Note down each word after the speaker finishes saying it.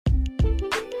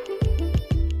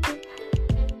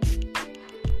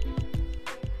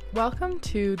Welcome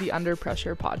to the Under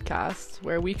Pressure podcast,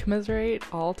 where we commiserate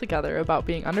all together about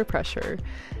being under pressure,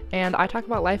 and I talk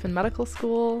about life in medical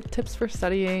school, tips for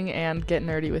studying, and get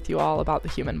nerdy with you all about the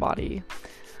human body.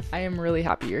 I am really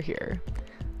happy you're here.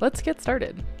 Let's get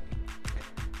started.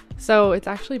 So it's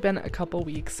actually been a couple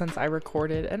weeks since I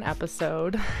recorded an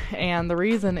episode, and the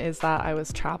reason is that I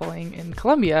was traveling in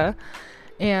Colombia,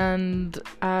 and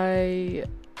I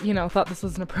thought this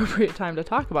was an appropriate time to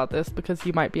talk about this because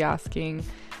you might be asking,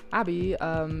 Abby,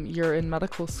 you're in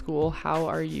medical school. How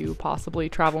are you possibly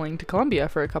traveling to Colombia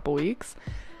for a couple weeks?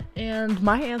 And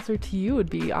my answer to you would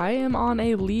be, I am on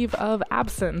a leave of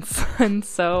absence. And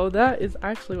so that is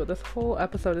actually what this whole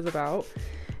episode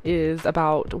is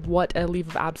about what a leave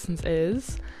of absence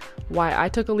is, why I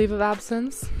took a leave of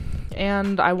absence,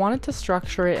 and I wanted to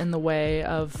structure it in the way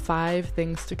of 5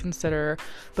 things to consider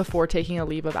before taking a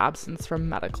leave of absence from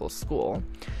medical school.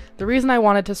 The reason I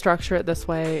wanted to structure it this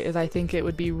way is I think it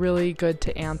would be really good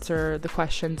to answer the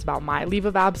questions about my leave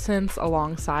of absence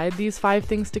alongside these 5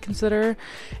 things to consider.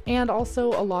 And also,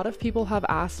 a lot of people have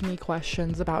asked me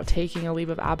questions about taking a leave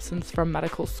of absence from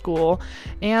medical school,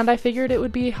 and I figured it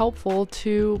would be helpful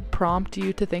to prompt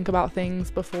you to think about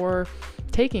things before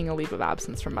taking a leave of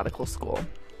absence from medical school.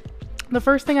 The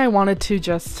first thing I wanted to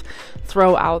just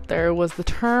throw out there was the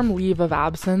term leave of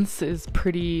absence is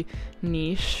pretty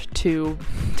niche to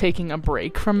taking a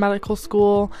break from medical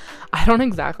school. I don't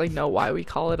exactly know why we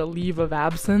call it a leave of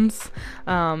absence.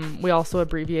 We also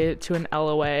abbreviate it to an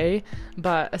LOA,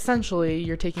 but essentially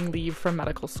you're taking leave from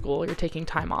medical school, you're taking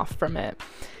time off from it.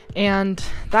 And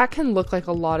that can look like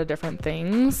a lot of different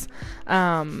things,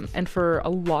 and for a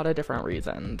lot of different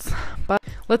reasons. But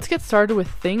let's get started with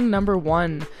thing number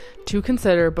 1 to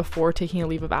consider before taking a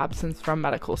leave of absence from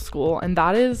medical school, and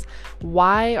that is,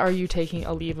 why are you taking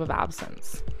a leave of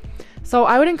absence? So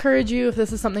I would encourage you, if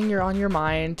this is something you're on your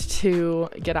mind, to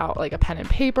get out like a pen and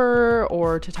paper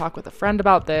or to talk with a friend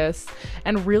about this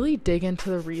and really dig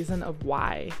into the reason of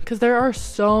why. Because there are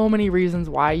so many reasons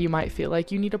why you might feel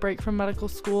like you need a break from medical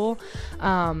school.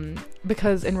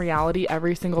 Because in reality,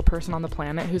 every single person on the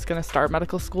planet who's going to start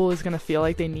medical school is going to feel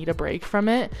like they need a break from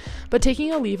it. But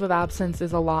taking a leave of absence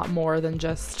is a lot more than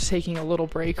just taking a little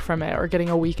break from it or getting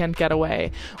a weekend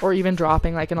getaway or even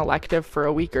dropping like an elective for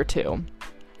a week or 2.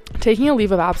 Taking a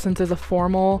leave of absence is a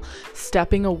formal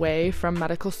stepping away from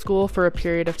medical school for a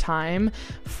period of time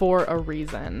for a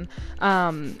reason.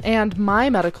 And my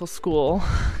medical school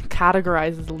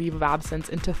categorizes the leave of absence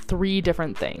into 3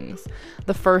 different things.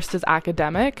 The first is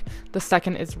academic, the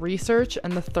second is research,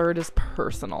 and the third is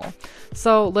personal.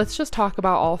 So let's just talk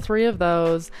about all 3 of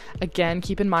those. Again,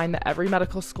 keep in mind that every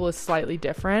medical school is slightly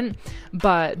different,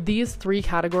 but these 3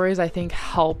 categories I think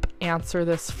help answer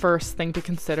this first thing to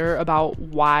consider about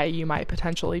why you might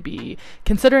potentially be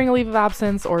considering a leave of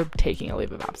absence or taking a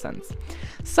leave of absence.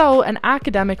 So an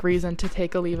academic reason to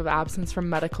take a leave of absence from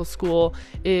medical school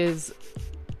is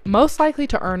most likely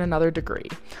to earn another degree.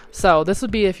 So this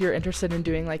would be if you're interested in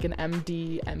doing like an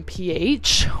MD,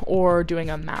 MPH, or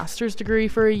doing a master's degree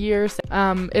for a year.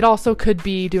 It also could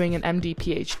be doing an MD,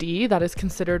 PhD. That is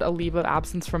considered a leave of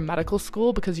absence from medical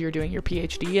school because you're doing your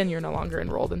PhD and you're no longer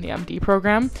enrolled in the MD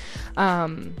program.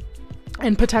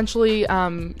 And potentially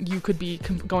you could be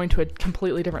going to a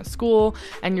completely different school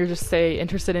and you're just, say,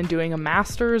 interested in doing a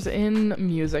master's in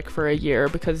music for a year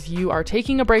because you are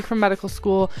taking a break from medical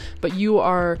school, but you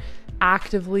are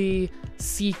actively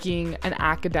seeking an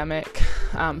academic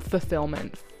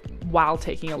fulfillment while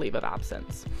taking a leave of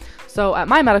absence. So at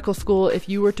my medical school, if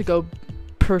you were to go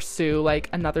pursue like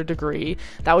another degree,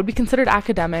 that would be considered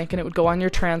academic and it would go on your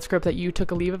transcript that you took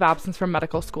a leave of absence from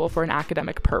medical school for an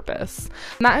academic purpose.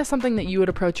 And that is something that you would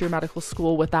approach your medical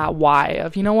school with, that why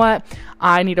of, you know what,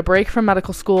 I need a break from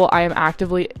medical school. I am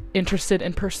actively interested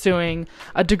in pursuing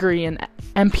a degree in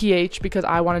MPH because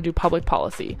I want to do public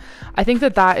policy. I think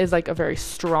that that is like a very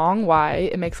strong why.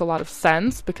 It makes a lot of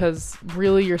sense because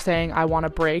really you're saying, I want a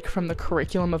break from the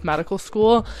curriculum of medical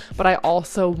school, but I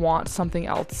also want something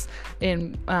else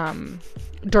in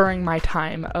during my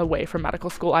time away from medical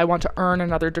school. I want to earn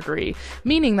another degree,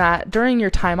 meaning that during your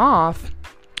time off,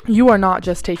 you are not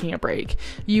just taking a break.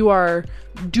 You are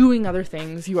doing other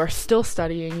things. You are still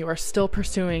studying. You are still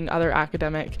pursuing other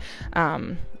academic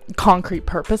concrete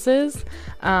purposes,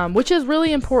 which is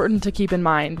really important to keep in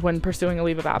mind when pursuing a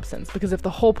leave of absence, because if the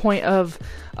whole point of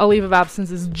a leave of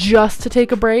absence is just to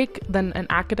take a break, then an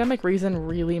academic reason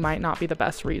really might not be the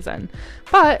best reason.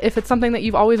 But if it's something that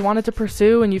you've always wanted to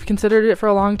pursue and you've considered it for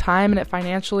a long time and it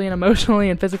financially and emotionally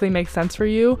and physically makes sense for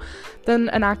you, then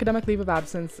an academic leave of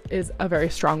absence is a very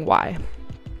strong why.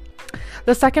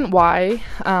 The second why,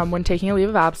 when taking a leave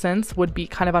of absence, would be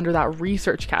kind of under that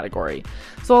research category.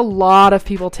 So a lot of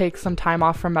people take some time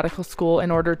off from medical school in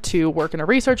order to work in a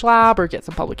research lab or get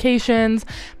some publications,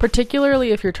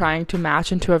 particularly if you're trying to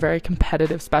match into a very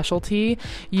competitive specialty.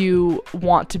 You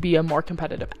want to be a more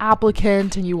competitive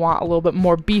applicant and you want a little bit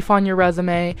more beef on your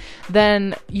resume.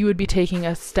 Then you would be taking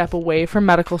a step away from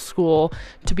medical school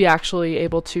to be actually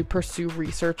able to pursue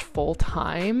research full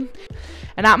time.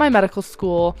 And at my medical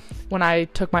school, when I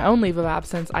took my own leave of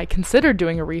absence, I considered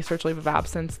doing a research leave of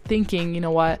absence, thinking, you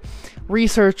know what,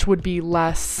 research would be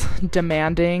less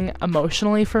demanding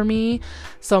emotionally for me,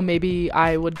 so maybe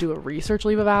I would do a research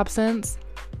leave of absence.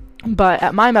 But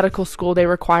at my medical school, they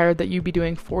required that you be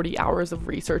doing 40 hours of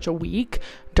research a week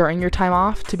during your time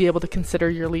off to be able to consider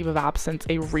your leave of absence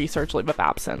a research leave of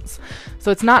absence.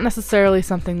 So it's not necessarily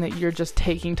something that you're just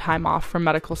taking time off from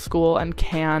medical school and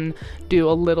can do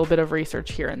a little bit of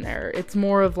research here and there. It's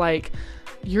more of like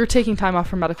you're taking time off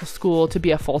from medical school to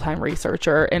be a full-time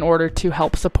researcher in order to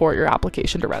help support your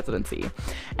application to residency.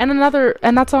 And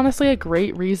that's honestly a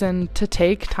great reason to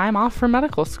take time off from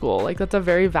medical school. Like, that's a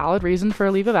very valid reason for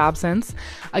a leave of absence.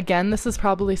 Again, this is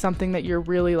probably something that you're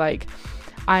really like,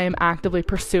 I am actively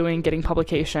pursuing getting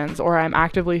publications, or I'm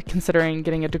actively considering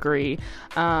getting a degree.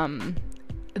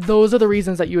 Those are the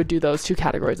reasons that you would do those two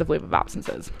categories of leave of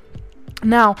absences.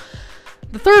 Now,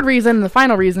 the third reason, the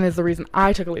final reason, is the reason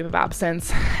I took a leave of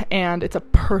absence, and it's a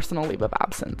personal leave of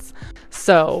absence.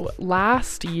 So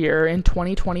last year in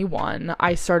 2021,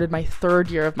 I started my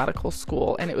third year of medical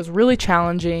school, and it was really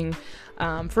challenging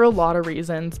for a lot of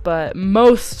reasons, but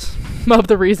most of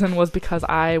the reason was because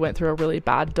I went through a really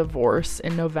bad divorce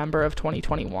in November of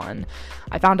 2021.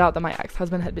 I found out that my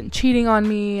ex-husband had been cheating on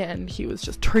me, and he was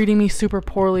just treating me super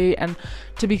poorly. And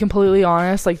to be completely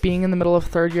honest, like, being in the middle of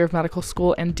third year of medical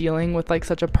school and dealing with like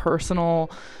such a personal,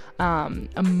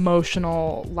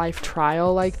 emotional life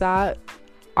trial like that,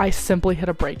 I simply hit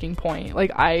a breaking point.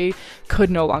 Like, I could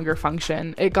no longer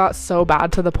function. It got so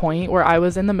bad to the point where I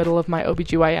was in the middle of my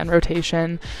OBGYN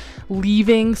rotation,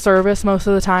 leaving service most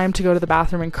of the time to go to the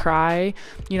bathroom and cry.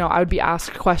 You know, I would be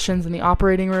asked questions in the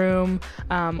operating room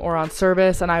or on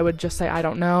service, and I would just say, I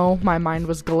don't know. My mind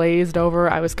was glazed over.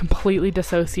 I was completely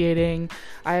dissociating.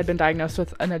 I had been diagnosed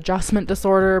with an adjustment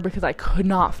disorder because I could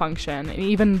not function. And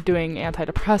even doing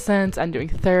antidepressants and doing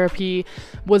therapy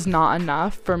was not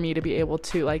enough for me to be able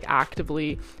to like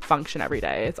actively function every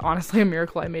day. It's honestly a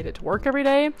miracle I made it to work every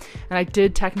day. And I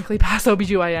did technically pass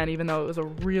OBGYN, even though it was a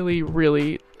really,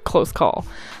 really close call.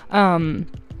 And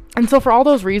so for all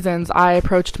those reasons, I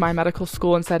approached my medical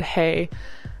school and said, hey,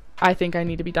 I think I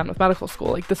need to be done with medical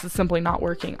school. Like, this is simply not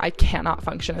working. I cannot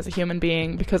function as a human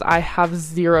being because I have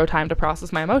zero time to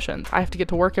process my emotions. I have to get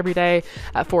to work every day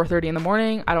at 4:30 in the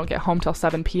morning. I don't get home till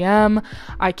 7 p.m.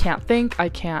 I can't think. I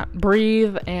can't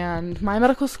breathe. And my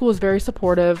medical school was very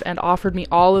supportive and offered me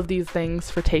all of these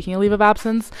things for taking a leave of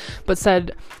absence, but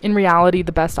said, in reality,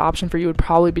 the best option for you would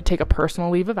probably be take a personal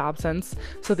leave of absence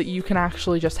so that you can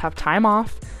actually just have time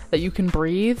off, that you can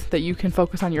breathe, that you can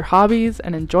focus on your hobbies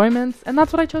and enjoyments. And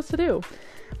that's what I chose to do.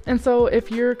 And so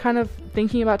if you're kind of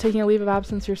thinking about taking a leave of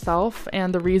absence yourself,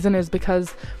 and the reason is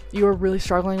because you are really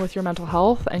struggling with your mental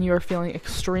health and you are feeling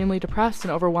extremely depressed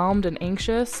and overwhelmed and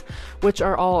anxious, which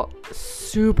are all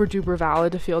super duper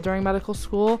valid to feel during medical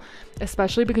school,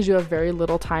 especially because you have very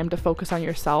little time to focus on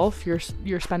yourself.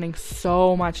 You're spending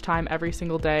so much time every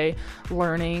single day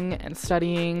learning and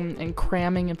studying and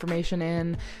cramming information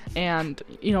in, and,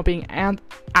 you know, being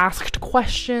asked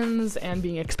questions and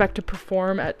being expected to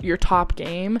perform at your top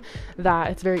game,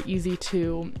 that it's very easy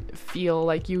to feel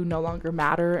like you no longer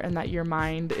matter and that your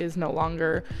mind is no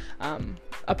longer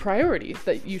a priority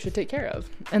that you should take care of.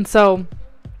 And so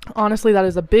honestly, that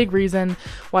is a big reason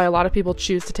why a lot of people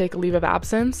choose to take a leave of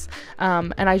absence.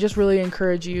 And I just really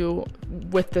encourage you,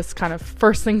 with this kind of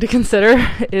first thing to consider,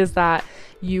 is that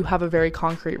you have a very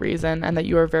concrete reason and that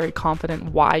you are very confident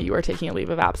why you are taking a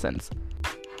leave of absence.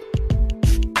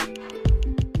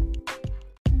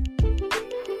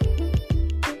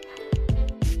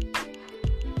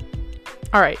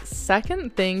 All right,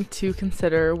 second thing to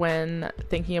consider when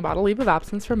thinking about a leave of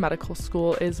absence from medical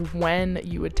school is when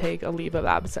you would take a leave of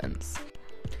absence.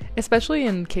 Especially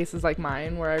in cases like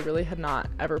mine, where I really had not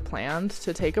ever planned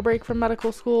to take a break from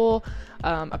medical school.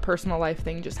 A personal life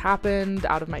thing just happened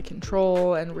out of my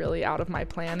control and really out of my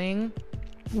planning,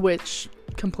 which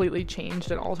completely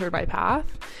changed and altered my path.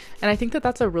 And I think that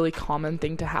that's a really common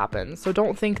thing to happen. So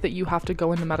don't think that you have to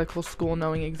go into medical school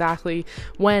knowing exactly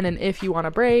when and if you want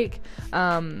to break,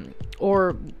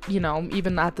 or, you know,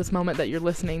 even at this moment that you're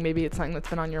listening, maybe it's something that's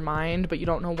been on your mind, but you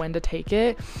don't know when to take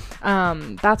it.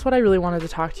 That's what I really wanted to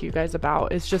talk to you guys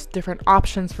about, is just different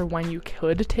options for when you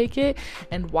could take it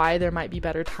and why there might be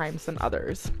better times than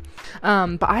others.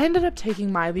 But I ended up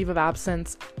taking my leave of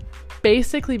absence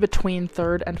basically between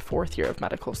 3rd and 4th year of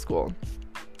medical school.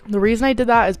 The reason I did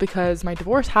that is because my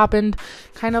divorce happened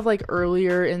kind of like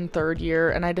earlier in 3rd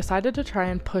year, and I decided to try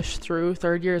and push through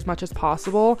 3rd year as much as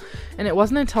possible. And it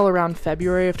wasn't until around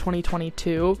February of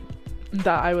 2022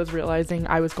 that I was realizing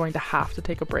I was going to have to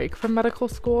take a break from medical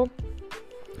school.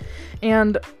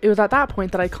 And it was at that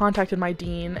point that I contacted my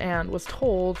dean and was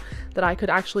told that I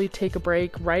could actually take a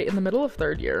break right in the middle of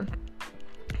 3rd year.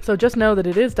 So just know that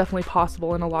it is definitely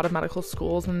possible in a lot of medical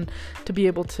schools, and to be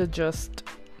able to just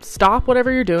stop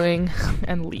whatever you're doing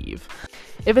and leave.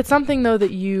 If it's something, though, that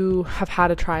you have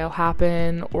had a trial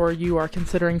happen or you are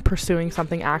considering pursuing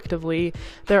something actively,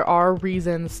 there are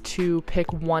reasons to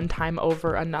pick one time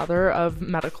over another of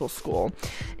medical school.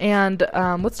 And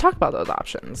let's talk about those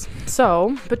options.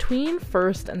 So between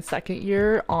 1st and 2nd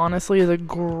year, honestly, is a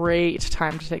great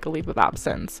time to take a leave of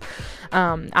absence.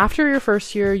 After your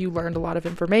 1st year, you learned a lot of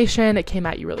information. It came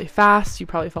at you really fast. You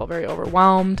probably felt very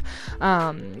overwhelmed.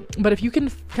 But if you can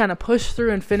kind of push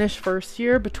through and finish 1st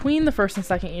year, between the 1st and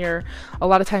 2nd year, a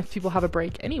lot of times people have a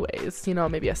break anyways, you know,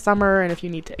 maybe a summer, and if you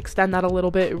need to extend that a little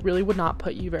bit, it really would not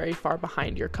put you very far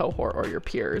behind your cohort or your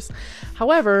peers.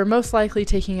 However, most likely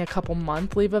taking a couple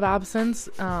month leave of absence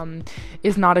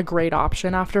is not a great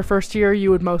option. After 1st year,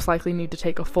 you would most likely need to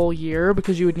take a full year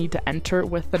because you would need to enter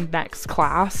with the next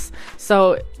class.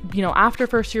 So, you know, after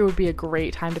 1st year would be a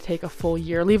great time to take a full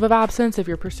year leave of absence if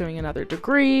you're pursuing another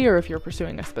degree or if you're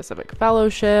pursuing a specific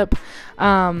fellowship.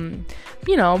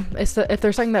 You know, if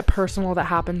there's something that personal that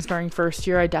happens during 1st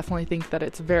year, I definitely think that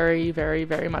it's very, very,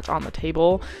 very much on the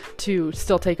table to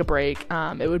still take a break.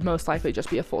 It would most likely just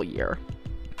be a full year.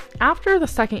 After the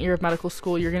 2nd year of medical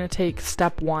school, you're going to take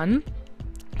step 1.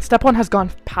 Step 1 has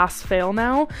gone past fail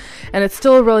now, and it's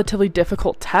still a relatively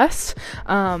difficult test,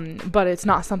 but it's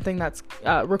not something that's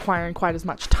requiring quite as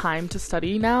much time to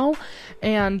study now.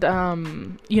 And,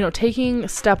 you know, taking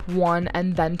step 1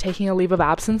 and then taking a leave of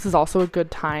absence is also a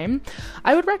good time.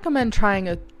 I would recommend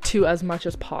trying to, as much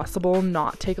as possible,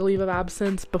 not take a leave of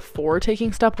absence before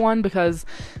taking step 1, because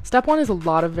step 1 is a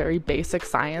lot of very basic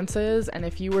sciences, and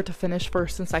if you were to finish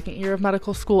 1st and 2nd year of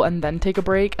medical school and then take a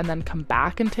break and then come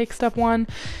back and take step 1,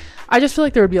 I just feel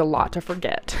like there would be a lot to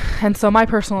forget. And so my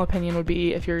personal opinion would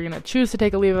be, if you're going to choose to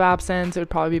take a leave of absence, it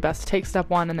would probably be best to take step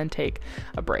 1 and then take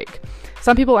a break.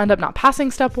 Some people end up not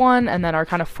passing step 1 and then are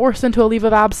kind of forced into a leave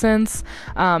of absence,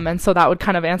 and so that would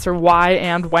kind of answer why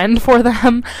and when for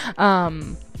them.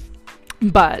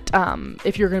 But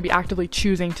if you're going to be actively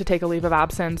choosing to take a leave of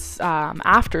absence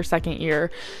after 2nd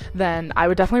year, then I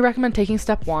would definitely recommend taking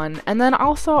step 1. And then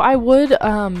also I would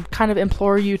kind of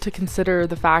implore you to consider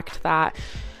the fact that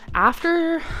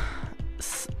after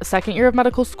 2nd year of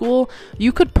medical school,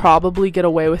 you could probably get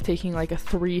away with taking like a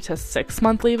 3 to 6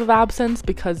 month leave of absence,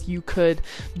 because you could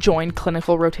join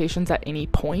clinical rotations at any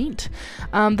point.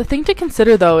 The thing to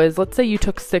consider, though, is let's say you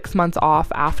took 6 months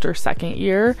off after 2nd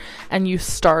year and you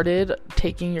started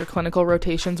taking your clinical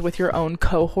rotations with your own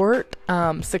cohort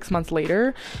 6 months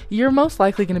later, you're most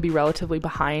likely going to be relatively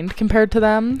behind compared to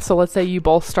them. So let's say you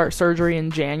both start surgery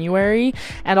in January,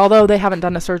 and although they haven't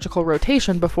done a surgical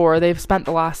rotation before, they've spent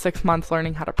the last 6 months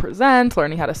learning how to present,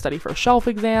 learning how to study for shelf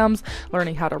exams,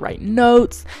 learning how to write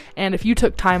notes. And if you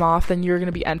took time off, then you're going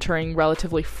to be entering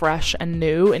relatively fresh and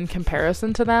new in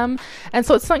comparison to them. And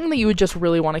so it's something that you would just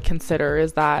really want to consider,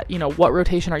 is that, you know, what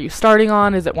rotation are you starting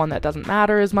on? Is it one that doesn't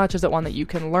matter as much? Is it one that you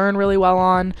can learn really well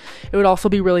on? It would also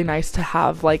be really nice to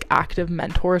have like active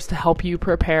mentors to help you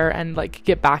prepare and like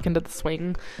get back into the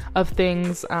swing of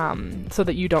things, so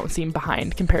that you don't seem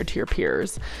behind compared to your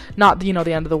peers. Not, you know,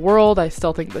 the end of the world. I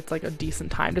still think that's like a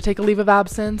decent time to take a leave of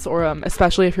absence, or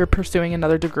especially if you're pursuing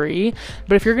another degree.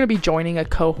 But if you're going to be joining a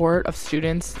cohort of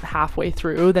students halfway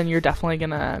through, then you're definitely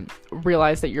going to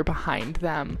realize that you're behind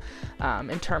them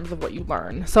in terms of what you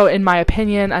learn. So in my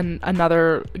opinion,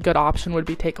 another good option would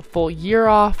be take a full year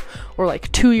off, or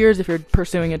like 2 years if you're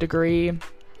pursuing a degree.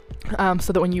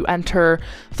 So that when you enter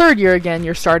 3rd year again,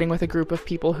 you're starting with a group of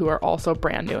people who are also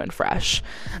brand new and fresh.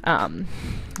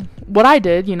 What I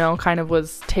did, you know, kind of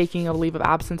was taking a leave of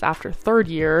absence after 3rd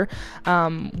year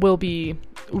will be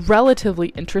relatively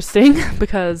interesting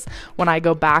because when I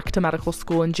go back to medical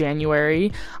school in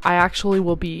January, I actually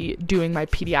will be doing my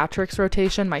pediatrics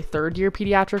rotation, my third year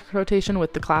pediatric rotation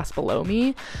with the class below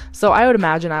me. So I would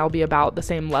imagine I'll be about the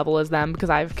same level as them because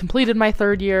I've completed my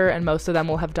third year and most of them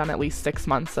will have done at least 6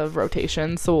 months of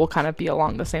rotation. So we'll kind of be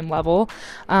along the same level.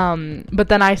 But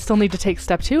then I still need to take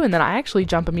step 2, and then I actually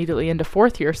jump immediately into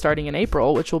fourth year starting in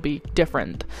April, which will be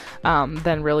different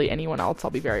than really anyone else.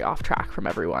 I'll be very off track from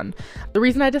everyone. The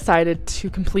reason I decided to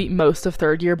complete most of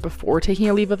third year before taking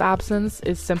a leave of absence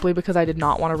is simply because I did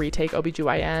not want to retake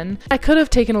OBGYN. I could have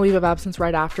taken a leave of absence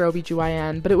right after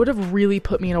OBGYN, but it would have really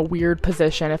put me in a weird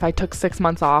position if I took 6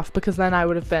 months off, because then I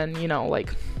would have been,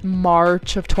 like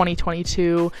March of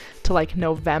 2022 to like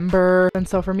November. And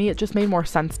so for me, it just made more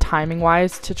sense timing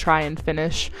wise to try and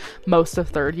finish most of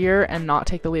third year and not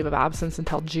take the leave of absence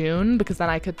until June, because then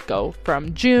I could go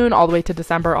from June all the way to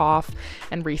December off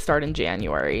and restart in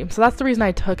January. So that's the reason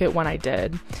I took it when I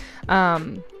did.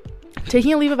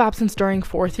 Taking a leave of absence during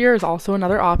fourth year is also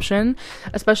another option,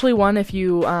 especially one if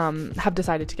you have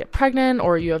decided to get pregnant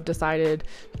or you have decided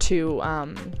to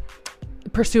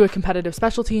pursue a competitive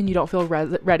specialty and you don't feel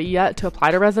ready yet to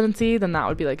apply to residency. Then that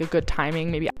would be like a good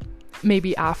timing,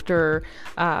 maybe after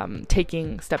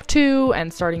taking step 2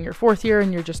 and starting your fourth year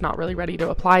and you're just not really ready to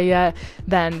apply yet.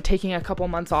 Then taking a couple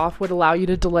months off would allow you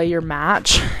to delay your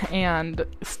match and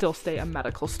still stay a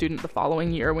medical student the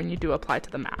following year when you do apply to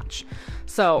the match.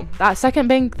 So that second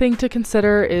big thing to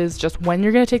consider is just when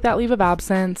you're going to take that leave of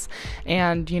absence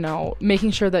and,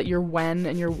 making sure that your when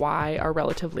and your why are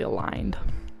relatively aligned.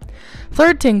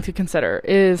 Third thing to consider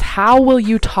is how will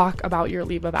you talk about your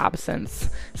leave of absence,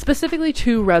 specifically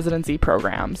to residency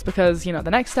programs, because, the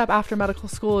next step after medical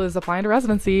school is applying to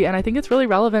residency, and I think it's really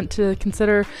relevant to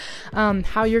consider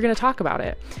how you're going to talk about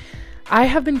it. I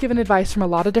have been given advice from a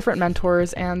lot of different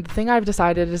mentors, and the thing I've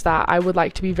decided is that I would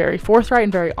like to be very forthright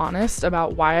and very honest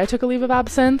about why I took a leave of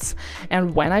absence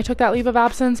and when I took that leave of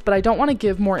absence, but I don't want to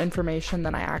give more information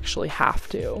than I actually have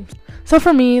to. So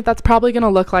for me, that's probably going to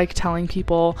look like telling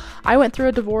people I went through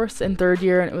a divorce in third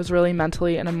year and it was really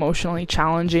mentally and emotionally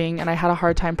challenging, and I had a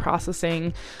hard time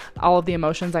processing all of the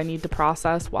emotions I need to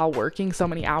process while working so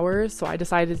many hours. So I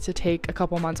decided to take a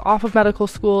couple months off of medical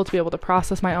school to be able to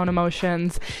process my own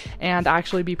emotions and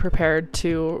actually be prepared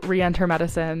to re-enter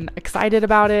medicine, excited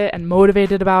about it and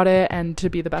motivated about it, and to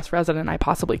be the best resident I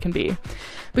possibly can be.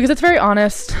 Because it's very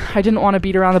honest, I didn't want to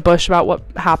beat around the bush about what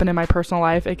happened in my personal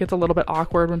life. It gets a little bit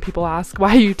awkward when people ask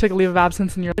why you took a leave of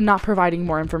absence and you're not providing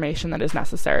more information that is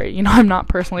necessary. I'm not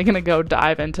personally going to go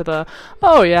dive into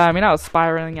I was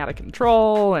spiraling out of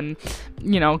control and,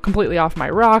 completely off my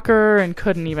rocker and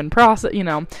couldn't even process,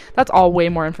 that's all way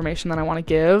more information than I want to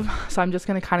give. So I'm just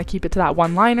going to kind of keep it to that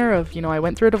one-liner of, I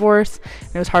went through a divorce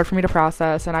and it was hard for me to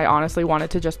process, and I honestly wanted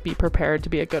to just be prepared to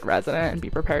be a good resident and be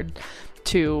prepared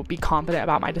to be confident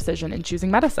about my decision in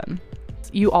choosing medicine.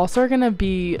 You also are going to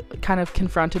be kind of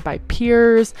confronted by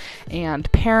peers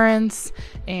and parents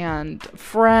and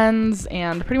friends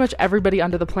and pretty much everybody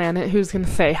under the planet who's going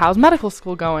to say, how's medical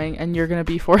school going? And you're going to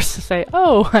be forced to say,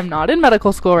 oh, I'm not in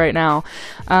medical school right now.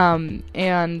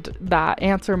 And that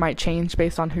answer might change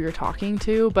based on who you're talking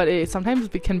to, but it sometimes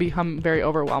can become very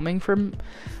overwhelming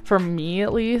for me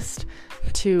at least,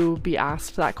 to be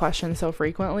asked that question so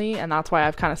frequently. And that's why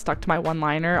I've kind of stuck to my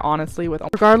one-liner, honestly, with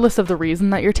regardless of the reason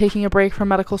that you're taking a break from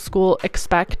medical school,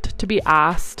 expect to be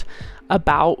asked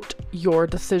about your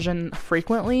decision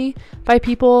frequently by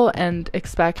people, and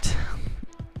expect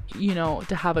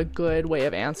to have a good way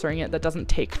of answering it that doesn't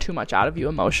take too much out of you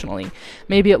emotionally.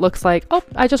 Maybe it looks like, oh,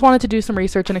 I just wanted to do some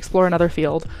research and explore another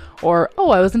field, or, oh,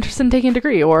 I was interested in taking a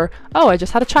degree, or, oh, I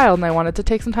just had a child and I wanted to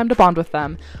take some time to bond with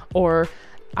them, or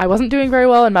I wasn't doing very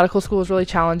well and medical school was really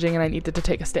challenging and I needed to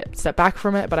take a step back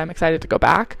from it, but I'm excited to go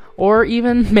back. Or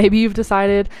even maybe you've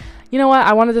decided, you know what,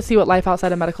 I wanted to see what life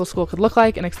outside of medical school could look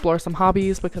like and explore some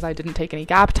hobbies because I didn't take any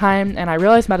gap time and I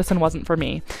realized medicine wasn't for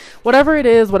me. Whatever it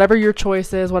is, whatever your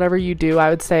choice is, whatever you do, I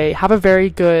would say have a very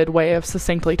good way of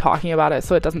succinctly talking about it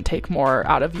so it doesn't take more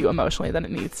out of you emotionally than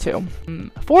it needs to.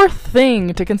 Fourth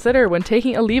thing to consider when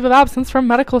taking a leave of absence from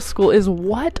medical school is,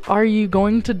 what are you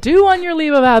going to do on your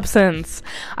leave of absence?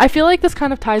 I feel like this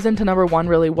kind of ties into number 1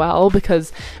 really well,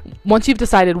 because once you've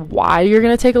decided why you're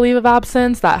going to take a leave of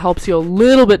absence, that helps you a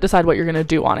little bit decide what you're going to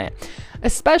do on it.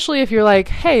 Especially if you're like,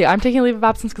 hey, I'm taking a leave of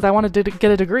absence because I want to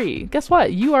get a degree. Guess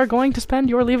what? You are going to spend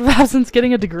your leave of absence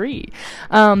getting a degree.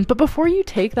 But before you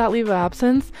take that leave of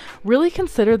absence, really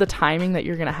consider the timing that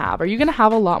you're going to have. Are you going to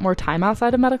have a lot more time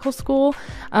outside of medical school?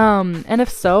 And if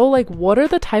so, what are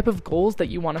the type of goals that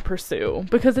you want to pursue?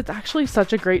 Because it's actually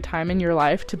such a great time in your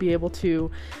life to be able to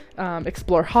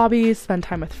explore hobbies, spend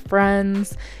time with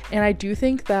friends. And I do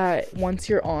think that once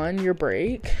you're on your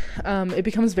break, it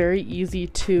becomes very easy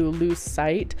to lose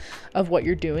sight of what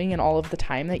you're doing and all of the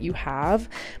time that you have.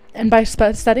 And by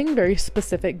setting very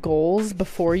specific goals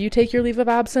before you take your leave of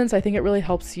absence, I think it really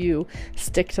helps you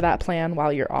stick to that plan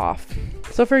while you're off.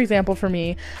 So for example, for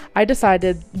me, I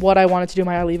decided what I wanted to do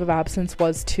my leave of absence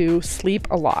was to sleep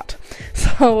a lot.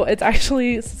 So it's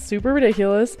actually super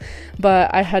ridiculous,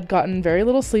 but I had gotten very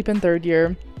little sleep in third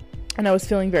year, and I was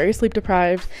feeling very sleep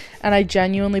deprived, and I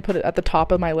genuinely put it at the top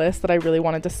of my list that I really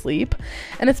wanted to sleep.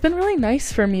 And it's been really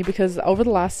nice for me because over the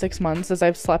last 6 months, as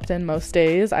I've slept in most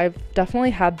days, I've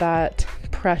definitely had that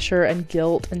pressure and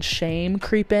guilt and shame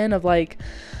creep in of like,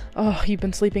 oh, you've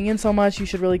been sleeping in so much, you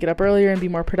should really get up earlier and be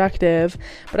more productive.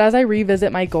 But as I revisit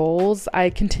my goals, I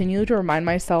continue to remind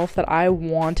myself that I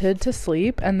wanted to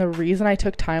sleep, and the reason I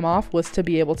took time off was to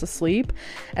be able to sleep.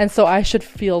 And so I should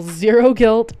feel zero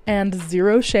guilt and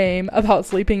zero shame about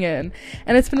sleeping in.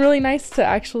 And it's been really nice to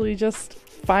actually just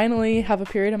finally have a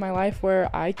period in my life where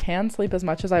I can sleep as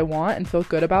much as I want and feel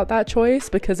good about that choice,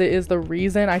 because it is the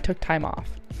reason I took time off.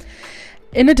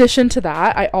 In addition to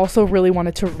that, I also really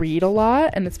wanted to read a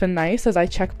lot, and it's been nice as I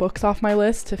check books off my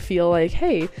list to feel like,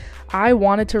 hey, I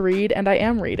wanted to read and I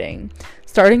am reading.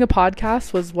 Starting a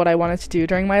podcast was what I wanted to do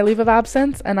during my leave of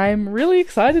absence, and I'm really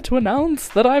excited to announce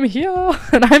that I'm here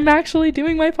and I'm actually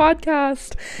doing my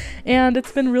podcast, and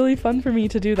it's been really fun for me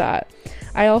to do that.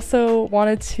 I also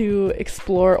wanted to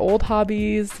explore old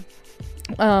hobbies,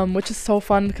 which is so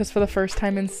fun because for the first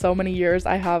time in so many years,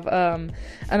 I have an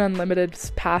unlimited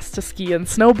pass to ski and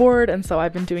snowboard, and so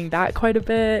I've been doing that quite a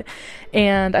bit.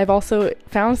 And I've also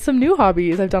found some new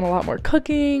hobbies. I've done a lot more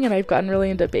cooking, and I've gotten really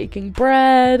into baking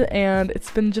bread, and it's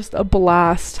been just a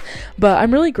blast. But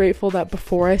I'm really grateful that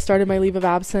before I started my leave of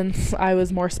absence, I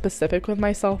was more specific with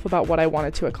myself about what I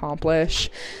wanted to accomplish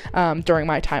during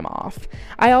my time off.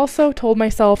 I also told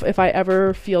myself if I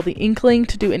ever feel the inkling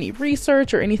to do any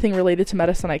research or anything related to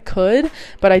medicine, I could,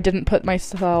 but I didn't put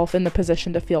myself in the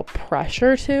position to feel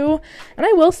pressure to. And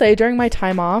I will say, during my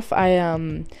time off,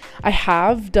 I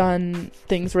have done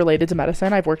things related to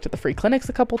medicine. I've worked at the free clinics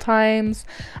a couple times.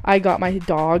 I got my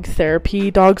dog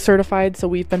certified, so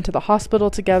we've been to the hospital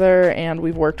together and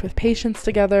we've worked with patients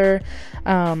together.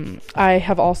 I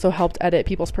have also helped edit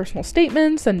people's personal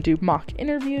statements and do mock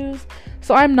interviews.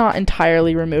 So I'm not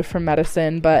entirely removed from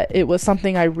medicine, but it was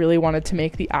something I really wanted to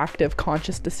make the active,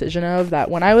 conscious decision of, that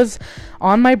when I was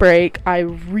on my break, I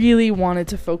really wanted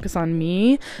to focus on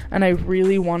me, and I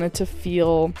really wanted to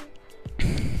feel,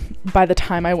 by the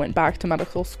time I went back to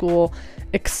medical school,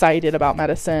 excited about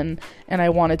medicine, and I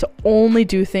wanted to only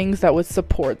do things that would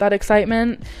support that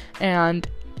excitement. And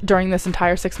during this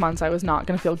entire 6 months, I was not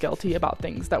going to feel guilty about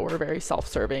things that were very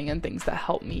self-serving and things that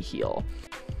helped me heal.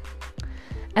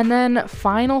 And then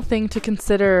final thing to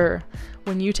consider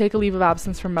when you take a leave of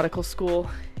absence from medical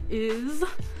school is,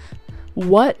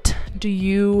 what do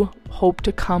you hope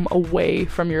to come away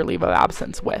from your leave of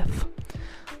absence with?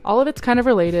 All of it's kind of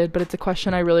related, but it's a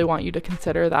question I really want you to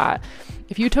consider, that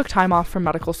if you took time off from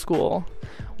medical school,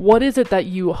 what is it that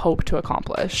you hope to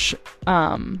accomplish?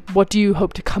 What do you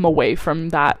hope to come away from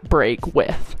that break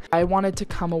with? I wanted to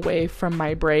come away from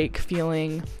my break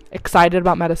feeling excited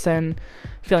about medicine,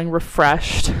 feeling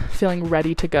refreshed, feeling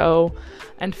ready to go,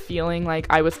 and feeling like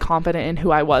I was confident in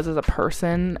who I was as a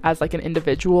person, as like an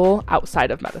individual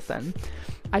outside of medicine.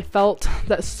 I felt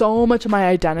that so much of my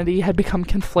identity had become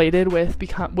conflated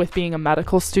with being a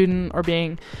medical student or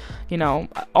being,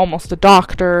 almost a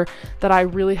doctor, that I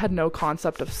really had no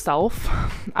concept of self.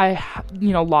 I,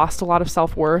 lost a lot of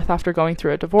self-worth after going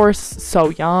through a divorce so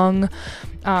young.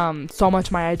 So much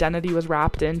of my identity was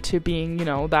wrapped into being,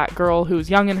 that girl who's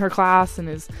young in her class and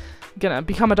is gonna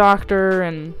become a doctor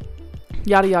and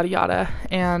yada, yada, yada.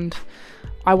 And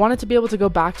I wanted to be able to go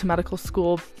back to medical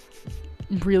school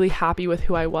really happy with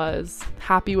who I was,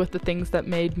 happy with the things that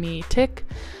made me tick,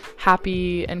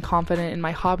 happy and confident in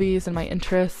my hobbies and my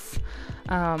interests.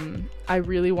 I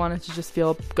really wanted to just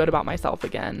feel good about myself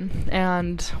again.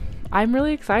 And I'm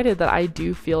really excited that I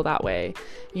do feel that way.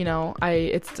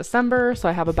 It's December, so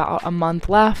I have about a month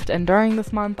left. And during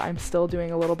this month, I'm still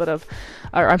doing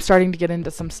I'm starting to get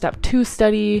into some step 2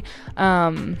 study.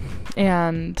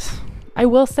 And I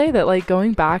will say that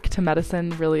going back to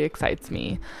medicine really excites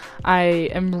me. I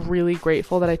am really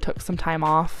grateful that I took some time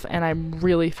off, and I'm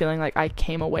really feeling like I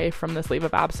came away from this leave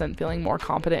of absence feeling more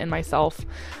confident in myself,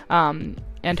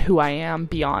 and who I am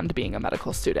beyond being a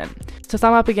medical student. To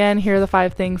sum up again, here are the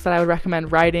 5 things that I would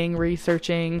recommend writing,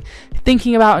 researching,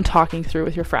 thinking about, and talking through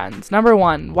with your friends. Number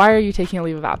 1, why are you taking a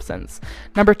leave of absence?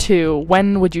 Number 2,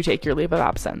 when would you take your leave of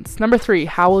absence? Number 3,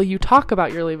 how will you talk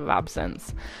about your leave of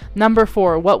absence? Number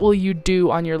 4, what will you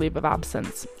do on your leave of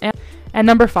absence? And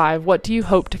number 5, what do you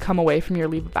hope to come away from your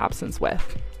leave of absence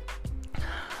with?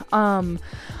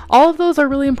 All of those are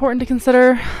really important to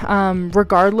consider.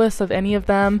 Regardless of any of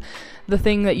them, the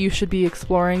thing that you should be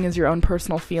exploring is your own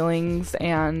personal feelings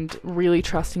and really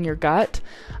trusting your gut.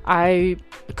 I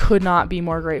could not be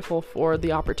more grateful for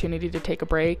the opportunity to take a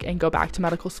break and go back to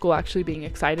medical school, actually being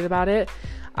excited about it.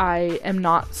 I am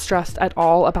not stressed at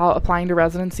all about applying to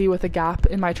residency with a gap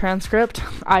in my transcript.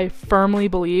 I firmly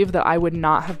believe that I would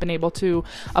not have been able to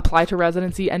apply to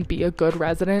residency and be a good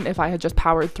resident if I had just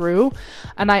powered through.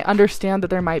 And I understand that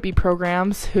there might be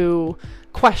programs who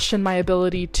question my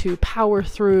ability to power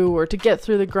through or to get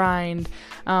through the grind.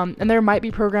 And there might be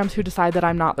programs who decide that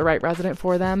I'm not the right resident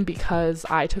for them because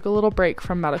I took a little break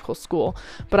from medical school.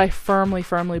 But I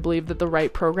firmly believe that the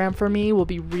right program for me will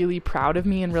be really proud of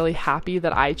me and really happy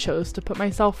that I chose to put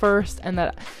myself first, and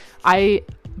that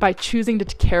by choosing to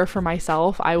care for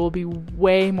myself, I will be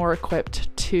way more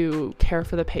equipped to care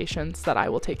for the patients that I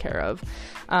will take care of.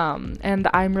 And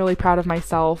I'm really proud of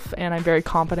myself, and I'm very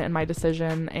confident in my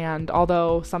decision. And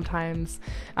although sometimes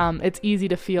it's easy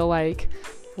to feel like,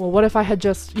 well, what if I had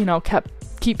just,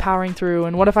 keep powering through,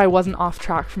 and what if I wasn't off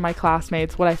track from my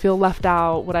classmates? Would I feel left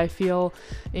out? Would I feel,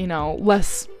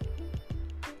 less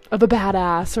of a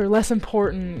badass or less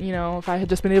important, if I had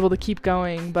just been able to keep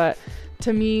going? But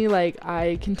to me,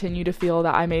 I continue to feel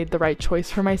that I made the right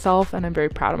choice for myself, and I'm very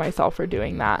proud of myself for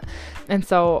doing that. And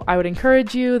so I would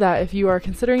encourage you that if you are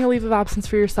considering a leave of absence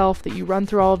for yourself, that you run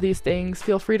through all of these things.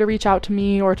 Feel free to reach out to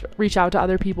me or to reach out to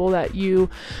other people that you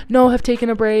know have taken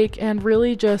a break, and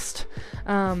really just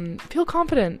feel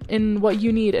confident in what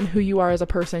you need and who you are as a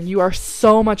person. You are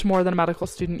so much more than a medical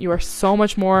student. You are so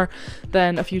much more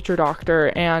than a future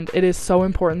doctor, and it is so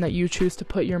important that you choose to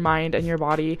put your mind and your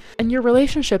body and your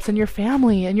relationships and your family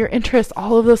and your interests,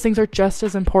 all of those things are just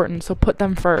as important, so put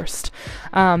them first.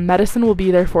 Medicine will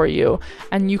be there for you,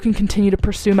 and you can continue to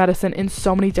pursue medicine in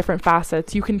so many different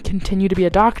facets. You can continue to be a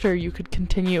doctor. You could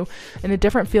continue in a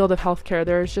different field of healthcare.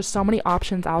 There's just so many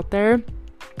options out there.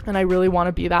 And I really want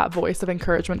to be that voice of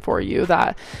encouragement for you,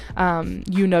 that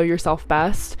you know yourself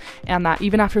best, and that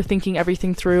even after thinking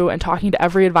everything through and talking to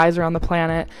every advisor on the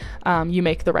planet, you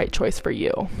make the right choice for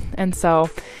you. And so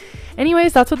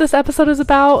anyways, that's what this episode is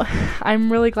about.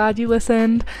 I'm really glad you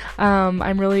listened.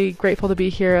 I'm really grateful to be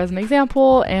here as an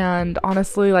example. And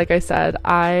honestly, like I said,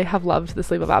 I have loved this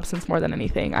leave of absence more than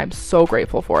anything. I'm so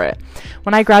grateful for it.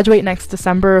 When I graduate next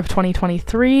December of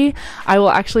 2023, I will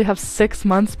actually have 6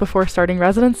 months before starting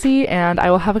residency, and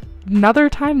I will have another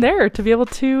time there to be able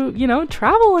to,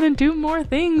 travel and do more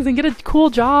things and get a cool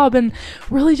job and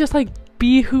really just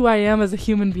be who I am as a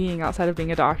human being outside of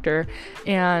being a doctor.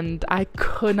 And I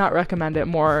could not recommend it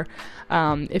more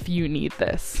if you need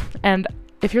this. And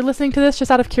if you're listening to this just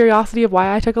out of curiosity of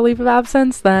why I took a leave of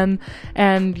absence,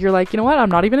 and you're like, you know what, I'm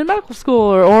not even in medical school,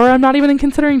 or I'm not even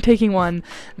considering taking one,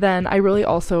 then I really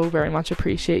also very much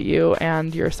appreciate you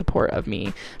and your support of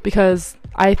me, because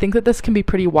I think that this can be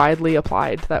pretty widely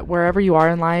applied, that wherever you are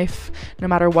in life, no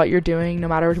matter what you're doing, no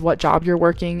matter what job you're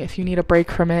working, if you need a break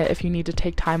from it, if you need to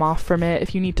take time off from it,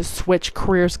 if you need to switch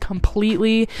careers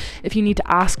completely, if you need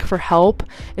to ask for help,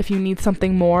 if you need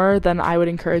something more, then I would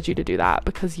encourage you to do that,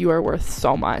 because you are worth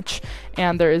so much,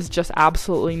 and there is just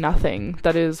absolutely nothing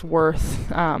that is worth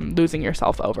losing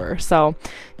yourself over. So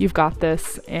you've got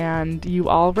this, and you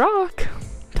all rock.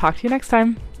 Talk to you next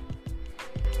time.